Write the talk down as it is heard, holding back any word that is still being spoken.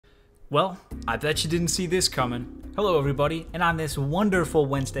Well, I bet you didn't see this coming. Hello everybody, and on this wonderful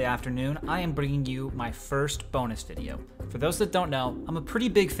Wednesday afternoon, I am bringing you my first bonus video. For those that don't know, I'm a pretty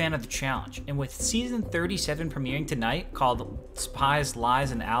big fan of the challenge, and with season 37 premiering tonight called Spies,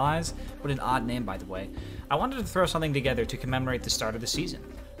 Lies, and Allies, what an odd name by the way, I wanted to throw something together to commemorate the start of the season.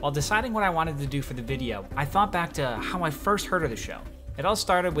 While deciding what I wanted to do for the video, I thought back to how I first heard of the show. It all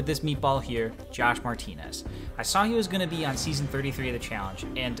started with this meatball here, Josh Martinez. I saw he was going to be on season 33 of the challenge,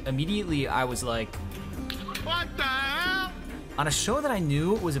 and immediately I was like, what the hell? On a show that I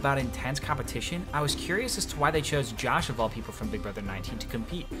knew was about intense competition, I was curious as to why they chose Josh of all people from Big Brother 19 to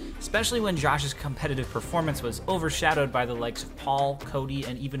compete, especially when Josh's competitive performance was overshadowed by the likes of Paul, Cody,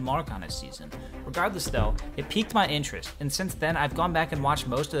 and even Mark on his season. Regardless though, it piqued my interest, and since then I've gone back and watched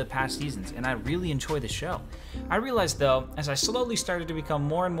most of the past seasons, and I really enjoy the show. I realized though, as I slowly started to become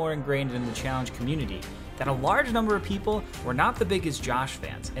more and more ingrained in the challenge community, that a large number of people were not the biggest Josh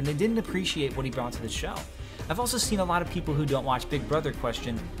fans, and they didn't appreciate what he brought to the show. I've also seen a lot of people who don't watch Big Brother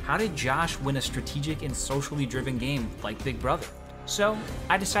question, how did Josh win a strategic and socially driven game like Big Brother? So,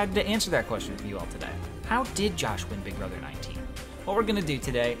 I decided to answer that question for you all today. How did Josh win Big Brother 19? What we're going to do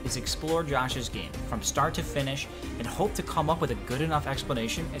today is explore Josh's game from start to finish and hope to come up with a good enough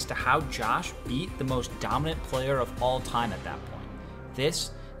explanation as to how Josh beat the most dominant player of all time at that point.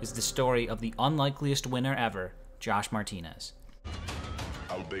 This is the story of the unlikeliest winner ever, Josh Martinez.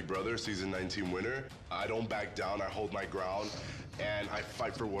 I'm Big Brother, season 19 winner. I don't back down, I hold my ground, and I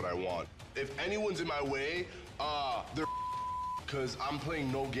fight for what I want. If anyone's in my way, they're because I'm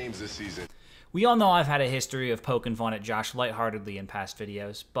playing no games this season. We all know I've had a history of poking fun at Josh lightheartedly in past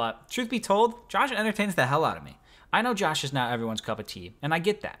videos, but truth be told, Josh entertains the hell out of me. I know Josh is not everyone's cup of tea, and I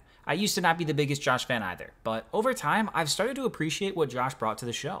get that. I used to not be the biggest Josh fan either, but over time, I've started to appreciate what Josh brought to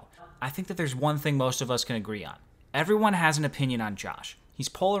the show. I think that there's one thing most of us can agree on. Everyone has an opinion on Josh. He's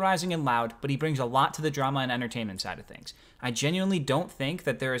polarizing and loud, but he brings a lot to the drama and entertainment side of things. I genuinely don't think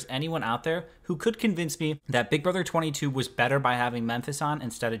that there is anyone out there who could convince me that Big Brother 22 was better by having Memphis on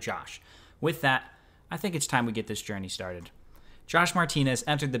instead of Josh. With that, I think it's time we get this journey started. Josh Martinez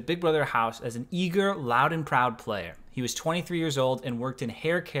entered the Big Brother house as an eager, loud, and proud player. He was 23 years old and worked in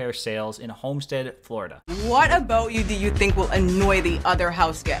hair care sales in Homestead, Florida. What about you do you think will annoy the other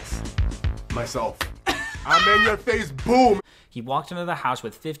house guests? Myself. I'm in your face, boom! He walked into the house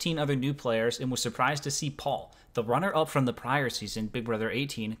with 15 other new players and was surprised to see Paul, the runner-up from the prior season, Big Brother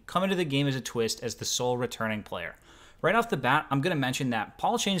 18, come into the game as a twist as the sole returning player. Right off the bat, I'm going to mention that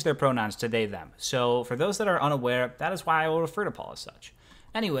Paul changed their pronouns to they, them, so for those that are unaware, that is why I will refer to Paul as such.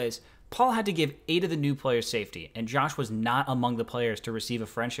 Anyways, Paul had to give 8 of the new players safety, and Josh was not among the players to receive a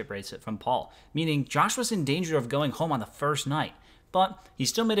friendship bracelet from Paul, meaning Josh was in danger of going home on the first night. But he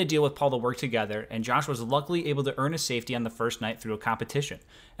still made a deal with Paul to work together, and Josh was luckily able to earn his safety on the first night through a competition.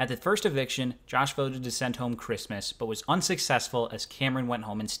 At the first eviction, Josh voted to send home Christmas, but was unsuccessful as Cameron went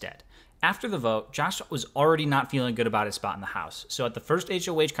home instead. After the vote, Josh was already not feeling good about his spot in the house, so at the first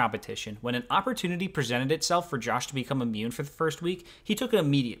HOH competition, when an opportunity presented itself for Josh to become immune for the first week, he took it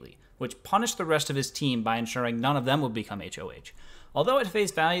immediately, which punished the rest of his team by ensuring none of them would become HOH. Although at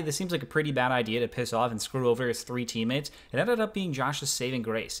face value, this seems like a pretty bad idea to piss off and screw over his 3 teammates, it ended up being Josh's saving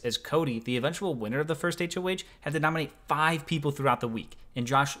grace, as Cody, the eventual winner of the first HOH, had to nominate 5 people throughout the week, and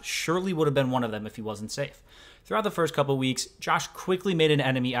Josh surely would have been one of them if he wasn't safe. Throughout the first couple weeks, Josh quickly made an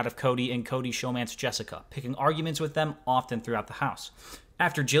enemy out of Cody and Cody's showmance Jessica, picking arguments with them often throughout the house.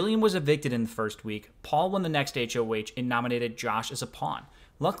 After Jillian was evicted in the first week, Paul won the next HOH and nominated Josh as a pawn.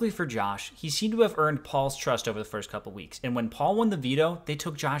 Luckily for Josh, he seemed to have earned Paul's trust over the first couple weeks, and when Paul won the veto, they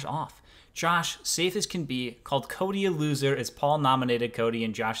took Josh off. Josh, safe as can be, called Cody a loser as Paul nominated Cody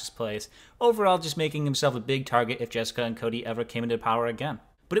in Josh's place, overall just making himself a big target if Jessica and Cody ever came into power again.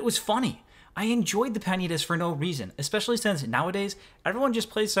 But it was funny. I enjoyed the Pennitas for no reason, especially since nowadays, everyone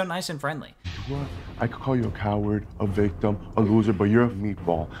just plays so nice and friendly. What? I could call you a coward, a victim, a loser, but you're a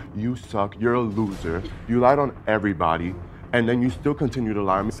meatball. You suck, you're a loser. You lied on everybody. And then you still continue to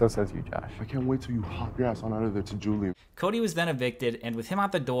lie. So says you, Josh. I can't wait till you hop your ass on out of there to Julie. Cody was then evicted, and with him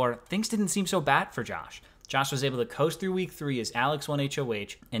out the door, things didn't seem so bad for Josh. Josh was able to coast through week 3 as Alex won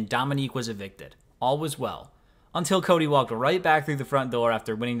HOH, and Dominique was evicted. All was well. Until Cody walked right back through the front door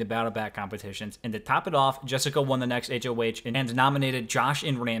after winning the Battle Back competitions, and to top it off, Jessica won the next HOH and nominated Josh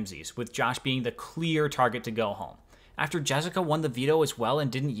and Ramses, with Josh being the clear target to go home. After Jessica won the veto as well and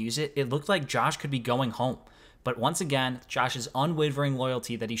didn't use it, it looked like Josh could be going home. But once again, Josh's unwavering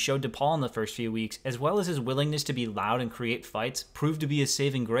loyalty that he showed to Paul in the first few weeks, as well as his willingness to be loud and create fights, proved to be his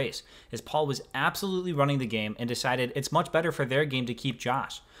saving grace, as Paul was absolutely running the game and decided it's much better for their game to keep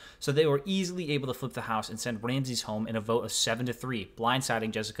Josh. So they were easily able to flip the house and send Ramses home in a vote of 7-3, blindsiding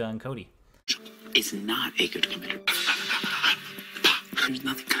Jessica and Cody. Is not a good commander. There's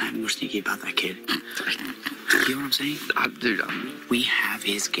nothing kind of more sneaky about that kid. You know what I'm saying? Dude, we have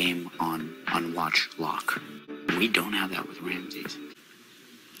his game on watch lock. We don't have that with Ramses.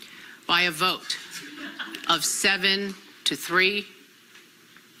 By a vote of 7-3,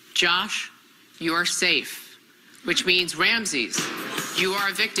 Josh, you are safe, which means Ramses, you are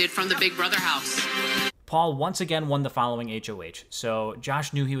evicted from the Big Brother house. Paul once again won the following HOH, so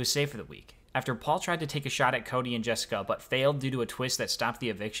Josh knew he was safe for the week. After Paul tried to take a shot at Cody and Jessica but failed due to a twist that stopped the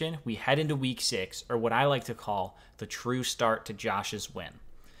eviction, we head into week 6, or what I like to call the true start to Josh's win.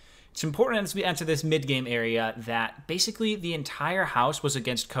 It's important as we enter this mid-game area that basically the entire house was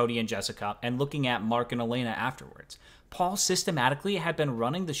against Cody and Jessica and looking at Mark and Elena afterwards. Paul systematically had been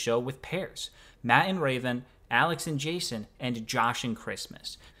running the show with pairs: Matt and Raven, Alex and Jason, and Josh and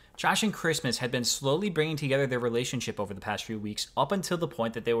Christmas. Josh and Christmas had been slowly bringing together their relationship over the past few weeks up until the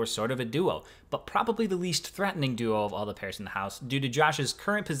point that they were sort of a duo, but probably the least threatening duo of all the pairs in the house due to Josh's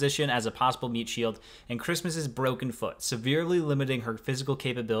current position as a possible meat shield and Christmas's broken foot, severely limiting her physical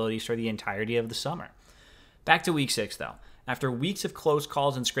capabilities for the entirety of the summer. Back to week 6 though. After weeks of close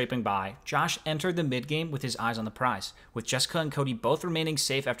calls and scraping by, Josh entered the mid-game with his eyes on the prize. With Jessica and Cody both remaining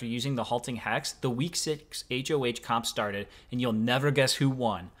safe after using the halting hex, the week 6 HOH comp started, and you'll never guess who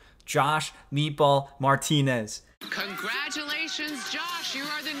won. Josh Meatball Martinez. Congratulations, Josh. You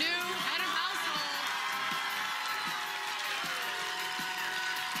are the new head of household.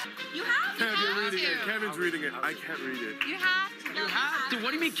 You have to. Kevin's reading it. Kevin's reading it. I can't read it. You have to. You have to. What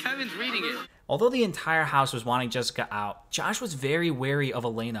do you mean Kevin's reading it? Although the entire house was wanting Jessica out, Josh was very wary of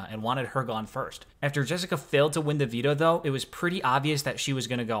Elena and wanted her gone first. After Jessica failed to win the veto though, it was pretty obvious that she was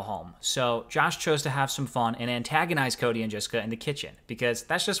going to go home. So Josh chose to have some fun and antagonize Cody and Jessica in the kitchen, because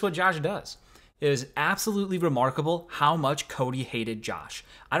that's just what Josh does. It was absolutely remarkable how much Cody hated Josh.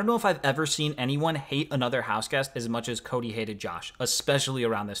 I don't know if I've ever seen anyone hate another house guest as much as Cody hated Josh, especially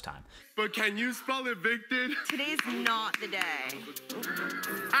around this time. But can you spell evicted? Today's not the day.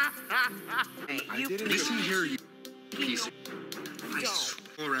 I didn't listen here, you piece of... I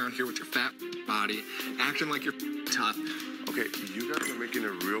stroll around here with your fat body, acting like you're tough. Okay, you guys are making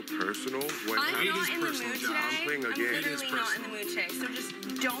it real personal. When I'm not in the mood today. I'm playing a game. I'm literally not in the mood today. So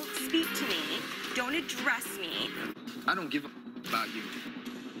just don't speak to me. Don't address me. I don't give a about you.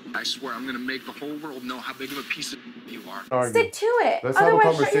 I swear I'm gonna make the whole world know how big of a piece of you are. Stick to it. Let's have a Otherwise,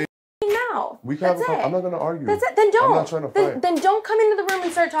 shut conversation. your mouth. We can have That's a it. I'm not gonna argue. That's it. Then don't. I'm not trying to fight. Then don't come into the room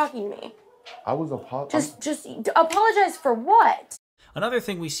and start talking to me. I was Just apologize for what? Another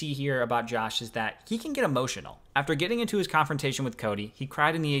thing we see here about Josh is that he can get emotional. After getting into his confrontation with Cody, he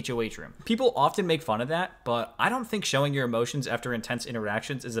cried in the HOH room. People often make fun of that, but I don't think showing your emotions after intense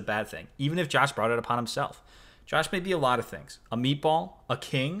interactions is a bad thing, even if Josh brought it upon himself. Josh may be a lot of things. A meatball, a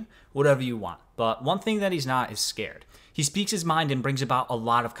king, whatever you want. But one thing that he's not is scared. He speaks his mind and brings about a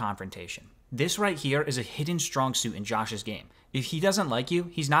lot of confrontation. This right here is a hidden strong suit in Josh's game. If he doesn't like you,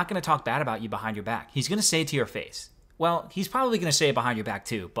 he's not going to talk bad about you behind your back. He's going to say it to your face. Well, he's probably going to say it behind your back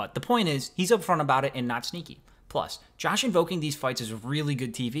too, but the point is, he's upfront about it and not sneaky. Plus, Josh invoking these fights is really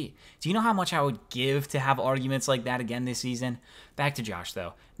good TV. Do you know how much I would give to have arguments like that again this season? Back to Josh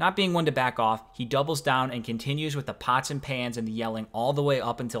though. Not being one to back off, he doubles down and continues with the pots and pans and the yelling all the way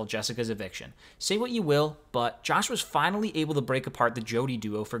up until Jessica's eviction. Say what you will, but Josh was finally able to break apart the Jody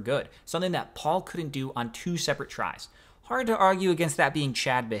duo for good, something that Paul couldn't do on 2 separate tries. Hard to argue against that being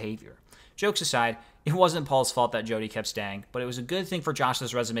Chad behavior. Jokes aside, it wasn't Paul's fault that Jody kept staying, but it was a good thing for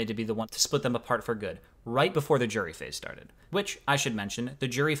Josh's resume to be the one to split them apart for good, right before the jury phase started. Which, I should mention, the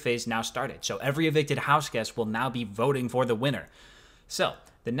jury phase now started, so every evicted house guest will now be voting for the winner. So,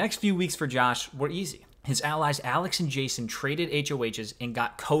 the next few weeks for Josh were easy. His allies Alex and Jason traded HOHs and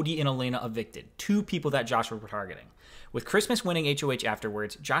got Cody and Elena evicted, 2 people that Josh were targeting. With Christmas winning HOH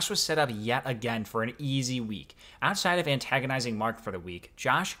afterwards, Josh was set up yet again for an easy week. Outside of antagonizing Mark for the week,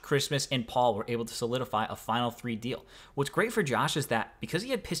 Josh, Christmas, and Paul were able to solidify a final 3 deal. What's great for Josh is that because he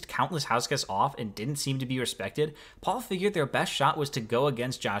had pissed countless house guests off and didn't seem to be respected, Paul figured their best shot was to go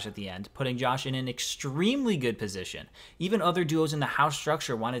against Josh at the end, putting Josh in an extremely good position. Even other duos in the house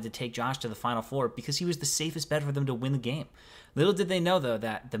structure wanted to take Josh to the final 4 because he was was the safest bet for them to win the game. Little did they know, though,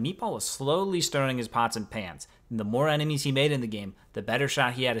 that the Meatball was slowly stirring his pots and pans. And the more enemies he made in the game, the better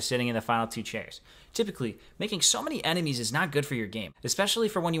shot he had of sitting in the final 2 chairs. Typically, making so many enemies is not good for your game, especially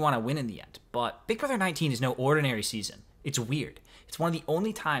for when you want to win in the end. But Big Brother 19 is no ordinary season. It's weird. It's one of the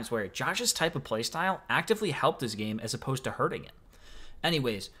only times where Josh's type of playstyle actively helped his game as opposed to hurting it.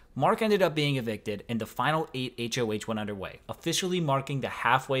 Anyways, Mark ended up being evicted, and the final 8 HOH went underway, officially marking the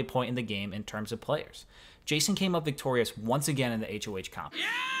halfway point in the game in terms of players. Jason came up victorious once again in the HOH comp. Yeah!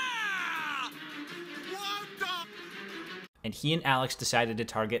 And he and Alex decided to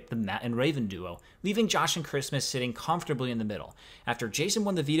target the Matt and Raven duo, leaving Josh and Christmas sitting comfortably in the middle. After Jason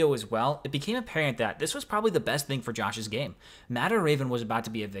won the veto as well, it became apparent that this was probably the best thing for Josh's game. Matt and Raven was about to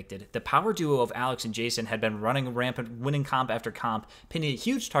be evicted. The power duo of Alex and Jason had been running rampant, winning comp after comp, pinning a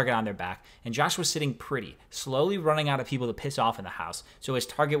huge target on their back, and Josh was sitting pretty, slowly running out of people to piss off in the house, so his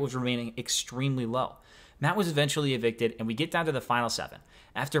target was remaining extremely low. Matt was eventually evicted, and we get down to the final 7.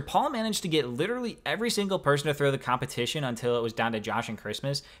 After Paul managed to get literally every single person to throw the competition until it was down to Josh and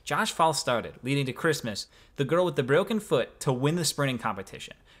Christmas, Josh false started, leading to Christmas, the girl with the broken foot, to win the sprinting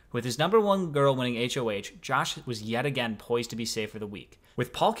competition. With his number 1 girl winning HOH, Josh was yet again poised to be safe for the week.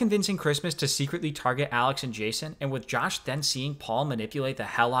 With Paul convincing Christmas to secretly target Alex and Jason, and with Josh then seeing Paul manipulate the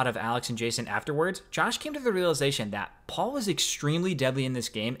hell out of Alex and Jason afterwards, Josh came to the realization that Paul was extremely deadly in this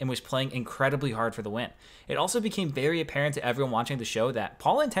game and was playing incredibly hard for the win. It also became very apparent to everyone watching the show that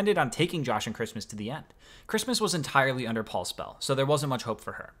Paul intended on taking Josh and Christmas to the end. Christmas was entirely under Paul's spell, so there wasn't much hope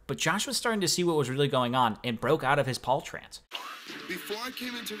for her. But Josh was starting to see what was really going on and broke out of his Paul trance. Before I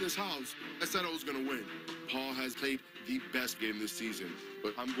came into this house, I said I was going to win. Paul has played the best game this season,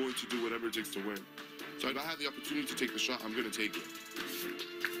 but I'm going to do whatever it takes to win. So if I have the opportunity to take the shot, I'm going to take it.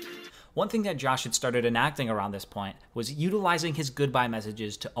 One thing that Josh had started enacting around this point was utilizing his goodbye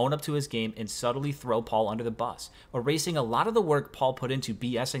messages to own up to his game and subtly throw Paul under the bus, erasing a lot of the work Paul put into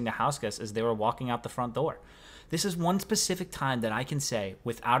BSing the house guests as they were walking out the front door. This is one specific time that I can say,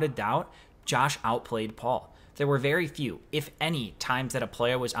 without a doubt, Josh outplayed Paul. There were very few, if any, times that a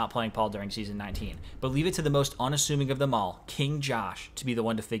player was outplaying Paul during Season 19, but leave it to the most unassuming of them all, King Josh, to be the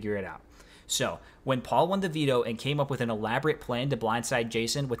one to figure it out. So, when Paul won the veto and came up with an elaborate plan to blindside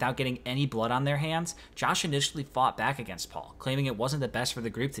Jason without getting any blood on their hands, Josh initially fought back against Paul, claiming it wasn't the best for the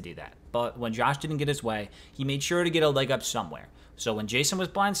group to do that. But when Josh didn't get his way, he made sure to get a leg up somewhere. So when Jason was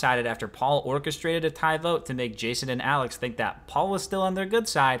blindsided after Paul orchestrated a tie vote to make Jason and Alex think that Paul was still on their good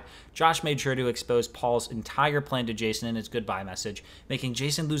side, Josh made sure to expose Paul's entire plan to Jason in his goodbye message, making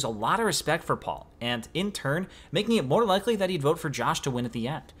Jason lose a lot of respect for Paul, and in turn, making it more likely that he'd vote for Josh to win at the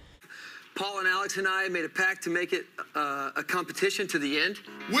end. Paul and Alex and I made a pact to make it a competition to the end.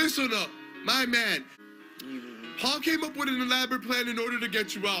 Whistle up, my man. Paul came up with an elaborate plan in order to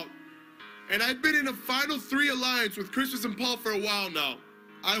get you out. And I've been in a final 3 alliance with Christmas and Paul for a while now.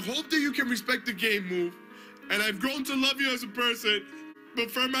 I hope that you can respect the game move. And I've grown to love you as a person.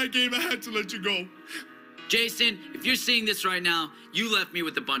 But for my game, I had to let you go. Jason, if you're seeing this right now, you left me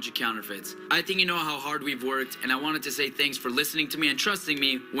with a bunch of counterfeits. I think you know how hard we've worked, and I wanted to say thanks for listening to me and trusting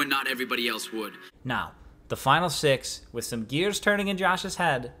me when not everybody else would. Now, the final 6, with some gears turning in Josh's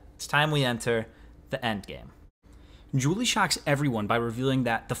head, it's time we enter the end game. Julie shocks everyone by revealing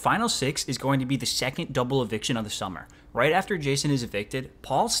that the final 6 is going to be the second double eviction of the summer. Right after Jason is evicted,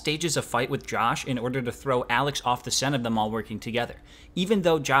 Paul stages a fight with Josh in order to throw Alex off the scent of them all working together, even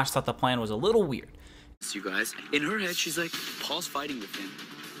though Josh thought the plan was a little weird. You guys, in her head, she's like, Paul's fighting with him.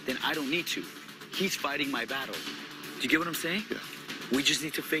 Then I don't need to. He's fighting my battle. Do you get what I'm saying? Yeah. We just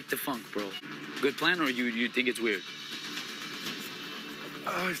need to fake the funk, bro. Good plan, or you think it's weird?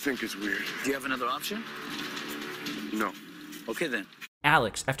 I think it's weird. Do you have another option? No. Okay, then.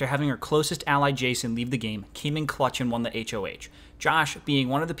 Alex, after having her closest ally Jason leave the game, came in clutch and won the HOH. Josh, being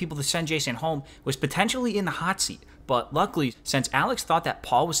one of the people to send Jason home, was potentially in the hot seat. But luckily, since Alex thought that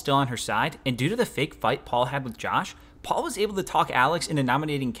Paul was still on her side, and due to the fake fight Paul had with Josh, Paul was able to talk Alex into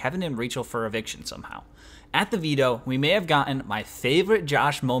nominating Kevin and Rachel for eviction somehow. At the veto, we may have gotten my favorite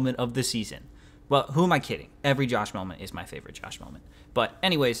Josh moment of the season. Well, who am I kidding? Every Josh moment is my favorite Josh moment. But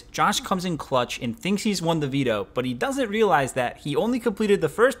anyways, Josh comes in clutch and thinks he's won the veto, but he doesn't realize that he only completed the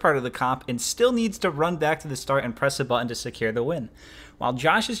first part of the comp and still needs to run back to the start and press a button to secure the win. While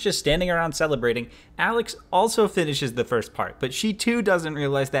Josh is just standing around celebrating, Alex also finishes the first part, but she too doesn't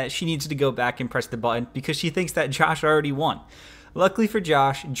realize that she needs to go back and press the button because she thinks that Josh already won. Luckily for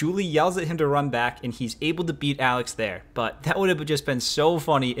Josh, Julie yells at him to run back and he's able to beat Alex there, but that would have just been so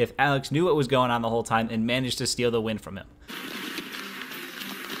funny if Alex knew what was going on the whole time and managed to steal the win from him.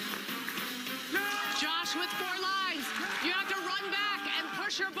 Josh with 4 lines. You have to run back and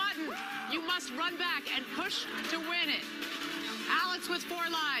push your button. You must run back Josh to win it. Alex with 4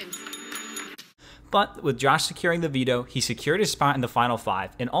 lines. But with Josh securing the veto, he secured his spot in the final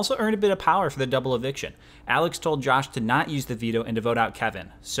 5 and also earned a bit of power for the double eviction. Alex told Josh to not use the veto and to vote out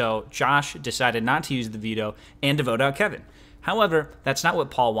Kevin. So Josh decided not to use the veto and to vote out Kevin. However, that's not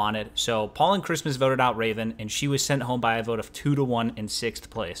what Paul wanted, so Paul and Christmas voted out Raven, and she was sent home by a vote of 2-1 in 6th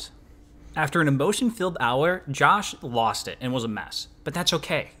place. After an emotion-filled hour, Josh lost it and was a mess. But that's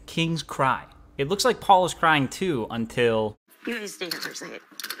okay. Kings cry. It looks like Paul is crying too until... You guys stay here for a second.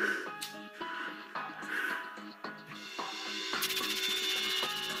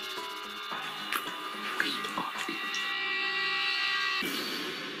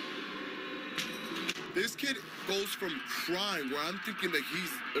 This kid goes from crying, where I'm thinking that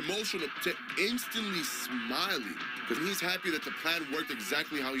he's emotional, to instantly smiling. Because he's happy that the plan worked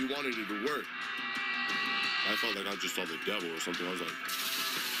exactly how he wanted it to work. I felt like I just saw the devil or something. I was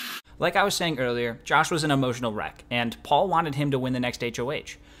like I was saying earlier, Josh was an emotional wreck, and Paul wanted him to win the next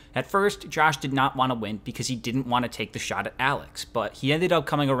HOH. At first, Josh did not want to win because he didn't want to take the shot at Alex, but he ended up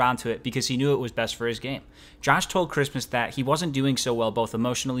coming around to it because he knew it was best for his game. Josh told Christmas that he wasn't doing so well both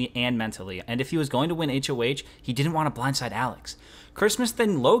emotionally and mentally, and if he was going to win HOH, he didn't want to blindside Alex. Christmas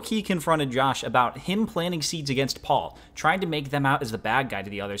then low-key confronted Josh about him planting seeds against Paul, trying to make them out as the bad guy to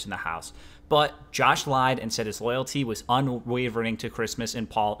the others in the house. But Josh lied and said his loyalty was unwavering to Christmas and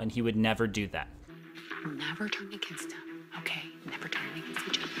Paul, and he would never do that. Never turn against him, okay? Never turn against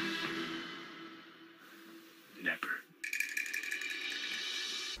each other. Never.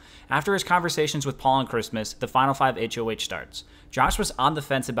 After his conversations with Paul and Christmas, the final 5 HOH starts. Josh was on the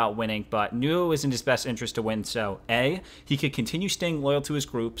fence about winning, but knew it was in his best interest to win, so A, he could continue staying loyal to his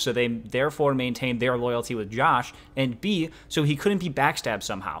group, so they therefore maintained their loyalty with Josh, and B, so he couldn't be backstabbed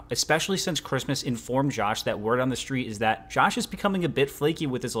somehow, especially since Christmas informed Josh that word on the street is that Josh is becoming a bit flaky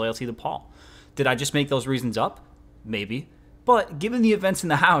with his loyalty to Paul. Did I just make those reasons up? Maybe. But given the events in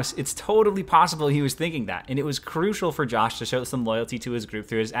the house, it's totally possible he was thinking that, and it was crucial for Josh to show some loyalty to his group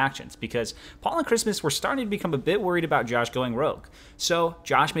through his actions, because Paul and Christmas were starting to become a bit worried about Josh going rogue. So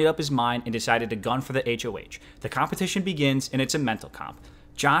Josh made up his mind and decided to gun for the HOH. The competition begins, and it's a mental comp.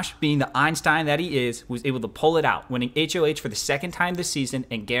 Josh, being the Einstein that he is, was able to pull it out, winning HOH for the 2nd time this season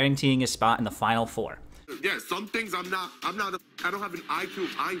and guaranteeing his spot in the final 4. yeah, some things I don't have an IQ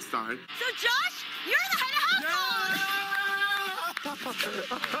of Einstein. So Josh, you're the head of household!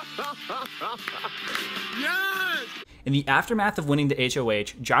 Yes! In the aftermath of winning the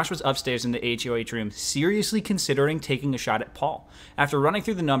HOH, Josh was upstairs in the HOH room seriously considering taking a shot at Paul. After running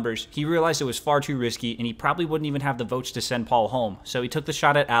through the numbers, he realized it was far too risky and he probably wouldn't even have the votes to send Paul home, so he took the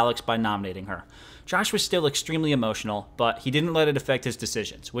shot at Alex by nominating her. Josh was still extremely emotional, but he didn't let it affect his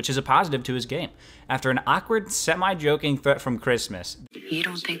decisions, which is a positive to his game. After an awkward, semi-joking threat from Christmas... You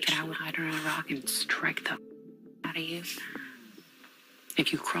don't think that I would hide under a rock and strike the out of you?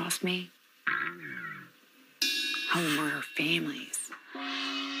 If you cross me, I will murder families.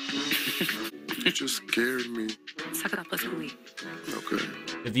 You just scared me. Suck it up, let's leave. Okay.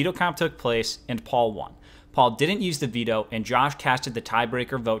 The veto comp took place, and Paul won. Paul didn't use the veto, and Josh casted the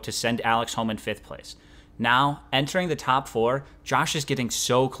tiebreaker vote to send Alex home in 5th place. Now, entering the top 4, Josh is getting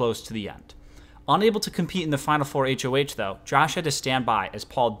so close to the end. Unable to compete in the final 4 HOH though, Josh had to stand by as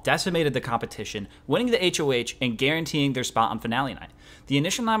Paul decimated the competition, winning the HOH and guaranteeing their spot on finale night. The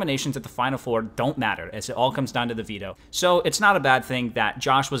initial nominations at the final 4 don't matter as it all comes down to the veto, so it's not a bad thing that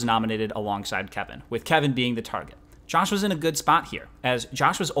Josh was nominated alongside Kevin, with Kevin being the target. Josh was in a good spot here, as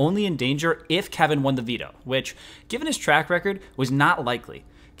Josh was only in danger if Kevin won the veto, which, given his track record, was not likely.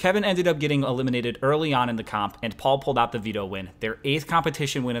 Kevin ended up getting eliminated early on in the comp, and Paul pulled out the veto win, their 8th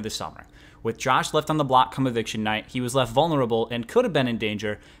competition win of the summer. With Josh left on the block come eviction night, he was left vulnerable and could have been in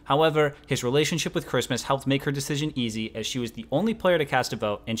danger. However, his relationship with Christmas helped make her decision easy, as she was the only player to cast a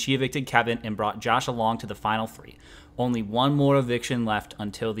vote, and she evicted Kevin and brought Josh along to the final 3. Only one more eviction left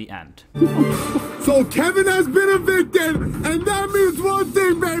until the end. So Kevin has been evicted, and that means one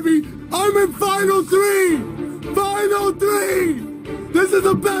thing, baby. I'm in final 3! Final 3! This is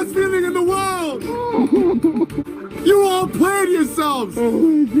the best feeling in the world! You all played yourselves! Oh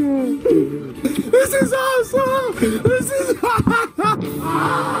my god. This is awesome! This is...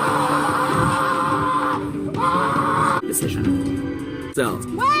 Decision. So.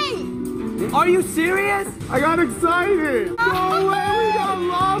 Wait! Are you serious? I got excited! No way, we got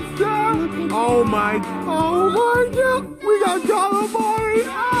lobster! Oh my god! We got calamari!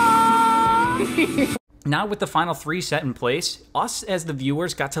 Ah! Now with the final 3 set in place, us as the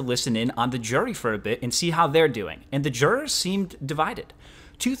viewers got to listen in on the jury for a bit and see how they're doing, and the jurors seemed divided.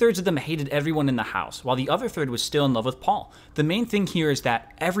 2/3 of them hated everyone in the house, while the other third was still in love with Paul. The main thing here is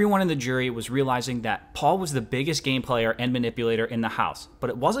that everyone in the jury was realizing that Paul was the biggest game player and manipulator in the house,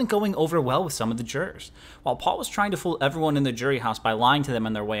 but it wasn't going over well with some of the jurors. While Paul was trying to fool everyone in the jury house by lying to them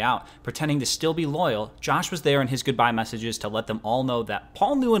on their way out, pretending to still be loyal, Josh was there in his goodbye messages to let them all know that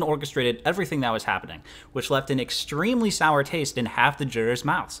Paul knew and orchestrated everything that was happening, which left an extremely sour taste in half the jurors'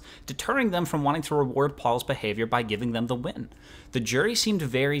 mouths, deterring them from wanting to reward Paul's behavior by giving them the win. The jury seemed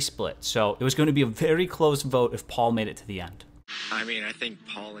very split, so it was going to be a very close vote if Paul made it to the end. I mean, I think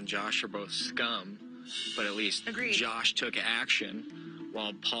Paul and Josh are both scum, but at least Agreed. Josh took action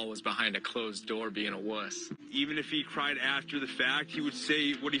while Paul was behind a closed door being a wuss. Even if he cried after the fact, he would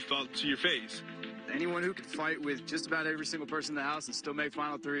say what he felt to your face. Anyone who can fight with just about every single person in the house and still make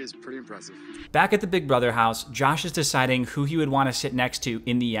Final Three is pretty impressive. Back at the Big Brother house, Josh is deciding who he would want to sit next to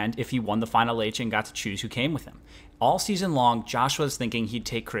in the end if he won the Final H and got to choose who came with him. All season long, Josh was thinking he'd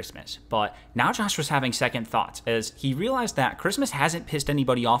take Christmas, but now Josh was having second thoughts as he realized that Christmas hasn't pissed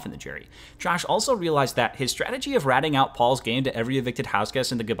anybody off in the jury. Josh also realized that his strategy of ratting out Paul's game to every evicted house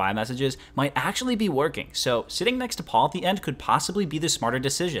guest in the goodbye messages might actually be working, so sitting next to Paul at the end could possibly be the smarter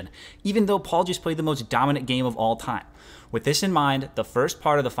decision, even though Paul just played the most dominant game of all time. With this in mind, the first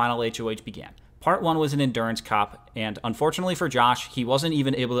part of the Final HOH began. Part 1 was an endurance cup, and unfortunately for Josh, he wasn't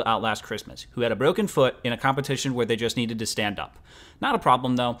even able to outlast Christmas, who had a broken foot in a competition where they just needed to stand up. Not a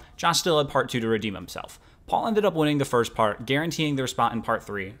problem though, Josh still had Part 2 to redeem himself. Paul ended up winning the first part, guaranteeing their spot in Part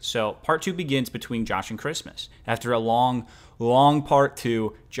 3, so Part 2 begins between Josh and Christmas. After a long Part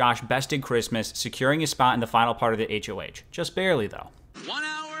 2, Josh bested Christmas, securing his spot in the final part of the HOH. Just barely though. 1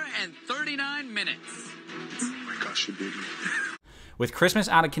 hour and 39 minutes. Oh my gosh, you beat me. With Christmas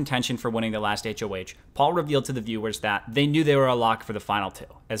out of contention for winning the last HOH, Paul revealed to the viewers that they knew they were a lock for the final two,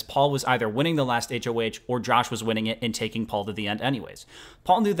 as Paul was either winning the last HOH or Josh was winning it and taking Paul to the end anyways.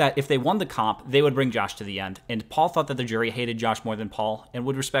 Paul knew that if they won the comp, they would bring Josh to the end, and Paul thought that the jury hated Josh more than Paul and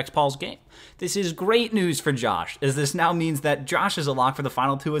would respect Paul's game. This is great news for Josh, as this now means that Josh is a lock for the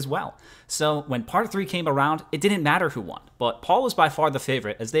final two as well. So when Part 3 came around, it didn't matter who won, but Paul was by far the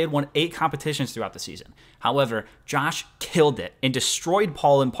favorite as they had won 8 competitions throughout the season. However, Josh killed it and destroyed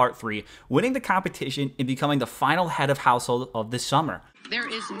Paul in Part 3, winning the competition and becoming the final head of household of the summer. There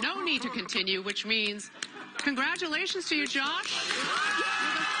is no need to continue, which means congratulations to you, Josh. You're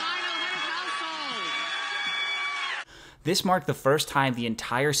the final head of household. This marked the first time the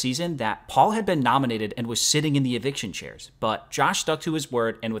entire season that Paul had been nominated and was sitting in the eviction chairs, but Josh stuck to his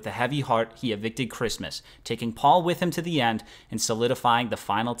word, and with a heavy heart, he evicted Christmas, taking Paul with him to the end and solidifying the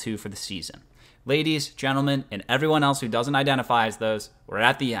final two for the season. Ladies, gentlemen, and everyone else who doesn't identify as those, we're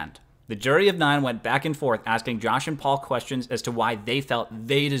at the end. The jury of 9 went back and forth asking Josh and Paul questions as to why they felt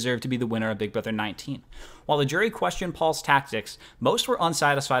they deserved to be the winner of Big Brother 19. While the jury questioned Paul's tactics, most were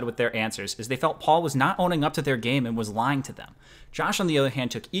unsatisfied with their answers as they felt Paul was not owning up to their game and was lying to them. Josh, on the other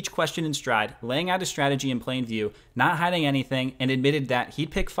hand, took each question in stride, laying out his strategy in plain view, not hiding anything, and admitted that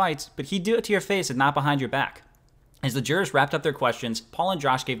he'd pick fights, but he'd do it to your face and not behind your back. As the jurors wrapped up their questions, Paul and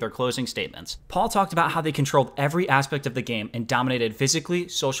Josh gave their closing statements. Paul talked about how they controlled every aspect of the game and dominated physically,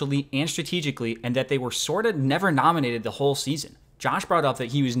 socially, and strategically, and that they were sorta never nominated the whole season. Josh brought up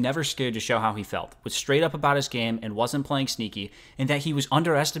that he was never scared to show how he felt, was straight up about his game and wasn't playing sneaky, and that he was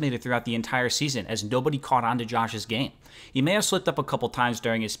underestimated throughout the entire season as nobody caught on to Josh's game. He may have slipped up a couple times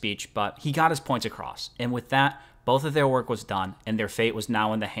during his speech, but he got his points across, and with that, both of their work was done, and their fate was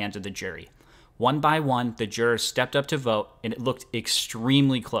now in the hands of the jury. One by one, the jurors stepped up to vote, and it looked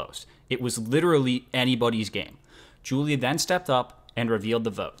extremely close. It was literally anybody's game. Julie then stepped up and revealed the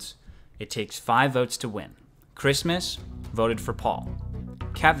votes. It takes 5 votes to win. Christmas voted for Paul.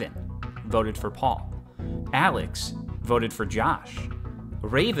 Kevin voted for Paul. Alex voted for Josh.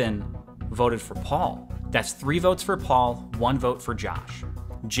 Raven voted for Paul. That's 3 votes for Paul, 1 vote for Josh.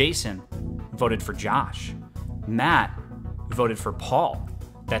 Jason voted for Josh. Matt voted for Paul.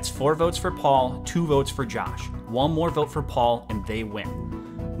 That's 4 votes for Paul, 2 votes for Josh. 1 more vote for Paul, and they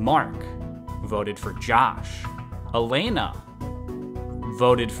win. Mark voted for Josh. Elena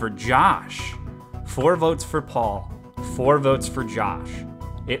voted for Josh. 4 votes for Paul, 4 votes for Josh.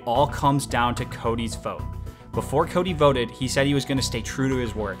 It all comes down to Cody's vote. Before Cody voted, he said he was going to stay true to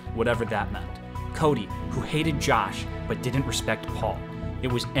his word, whatever that meant. Cody, who hated Josh but didn't respect Paul.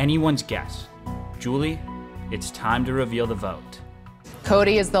 It was anyone's guess. Julie, it's time to reveal the vote.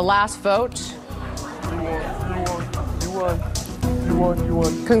 Cody is the last vote. You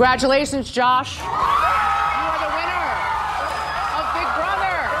won. Congratulations, Josh. You are the winner of Big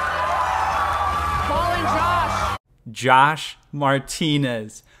Brother. Paul and Josh. Josh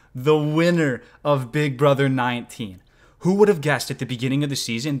Martinez, the winner of Big Brother 19. Who would have guessed at the beginning of the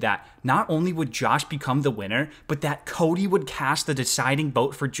season that not only would Josh become the winner, but that Cody would cast the deciding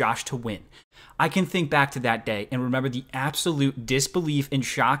vote for Josh to win? I can think back to that day and remember the absolute disbelief and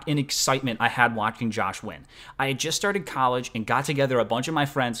shock and excitement I had watching Josh win. I had just started college and got together a bunch of my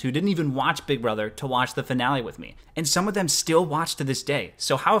friends who didn't even watch Big Brother to watch the finale with me. And some of them still watch to this day.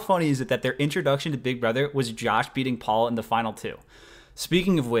 So how funny is it that their introduction to Big Brother was Josh beating Paul in the final 2?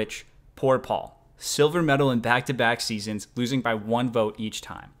 Speaking of which, poor Paul. Silver medal in back-to-back seasons, losing by 1 vote each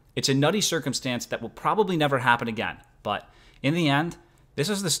time. It's a nutty circumstance that will probably never happen again, but in the end, this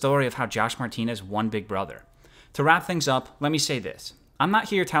is the story of how Josh Martinez won Big Brother. To wrap things up, let me say this. I'm not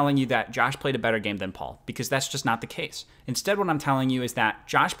here telling you that Josh played a better game than Paul, because that's just not the case. Instead, what I'm telling you is that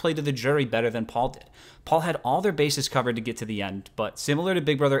Josh played to the jury better than Paul did. Paul had all their bases covered to get to the end, but similar to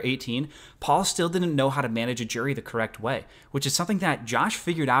Big Brother 18, Paul still didn't know how to manage a jury the correct way, which is something that Josh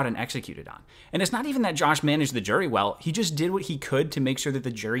figured out and executed on. And it's not even that Josh managed the jury well, he just did what he could to make sure that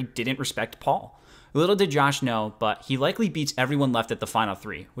the jury didn't respect Paul. Little did Josh know, but he likely beats everyone left at the final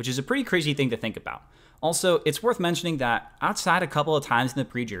 3, which is a pretty crazy thing to think about. Also, it's worth mentioning that outside a couple of times in the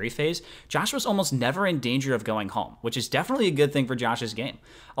pre-jury phase, Josh was almost never in danger of going home, which is definitely a good thing for Josh's game.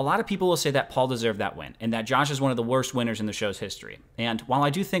 A lot of people will say that Paul deserved that win, and that Josh is one of the worst winners in the show's history. And while I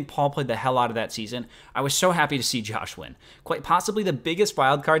do think Paul played the hell out of that season, I was so happy to see Josh win. Quite possibly the biggest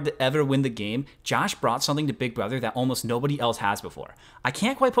wildcard to ever win the game, Josh brought something to Big Brother that almost nobody else has before. I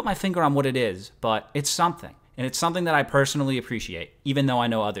can't quite put my finger on what it is, but it's something. And it's something that I personally appreciate, even though I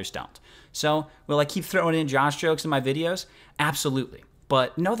know others don't. So, will I keep throwing in Josh jokes in my videos? Absolutely.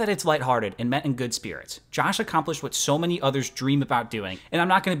 But know that it's lighthearted and meant in good spirits. Josh accomplished what so many others dream about doing, and I'm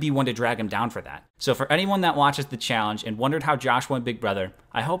not going to be one to drag him down for that. So for anyone that watches the challenge and wondered how Josh won Big Brother,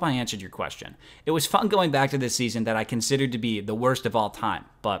 I hope I answered your question. It was fun going back to this season that I considered to be the worst of all time,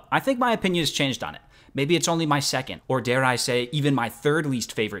 but I think my opinion has changed on it. Maybe it's only my second, or dare I say, even my third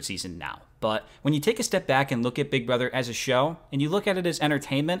least favorite season now. But when you take a step back and look at Big Brother as a show, and you look at it as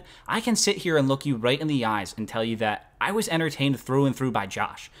entertainment, I can sit here and look you right in the eyes and tell you that I was entertained through and through by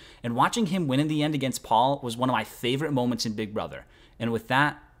Josh. And watching him win in the end against Paul was one of my favorite moments in Big Brother. And with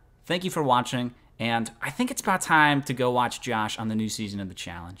that, thank you for watching, and I think it's about time to go watch Josh on the new season of The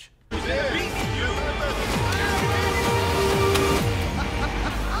Challenge.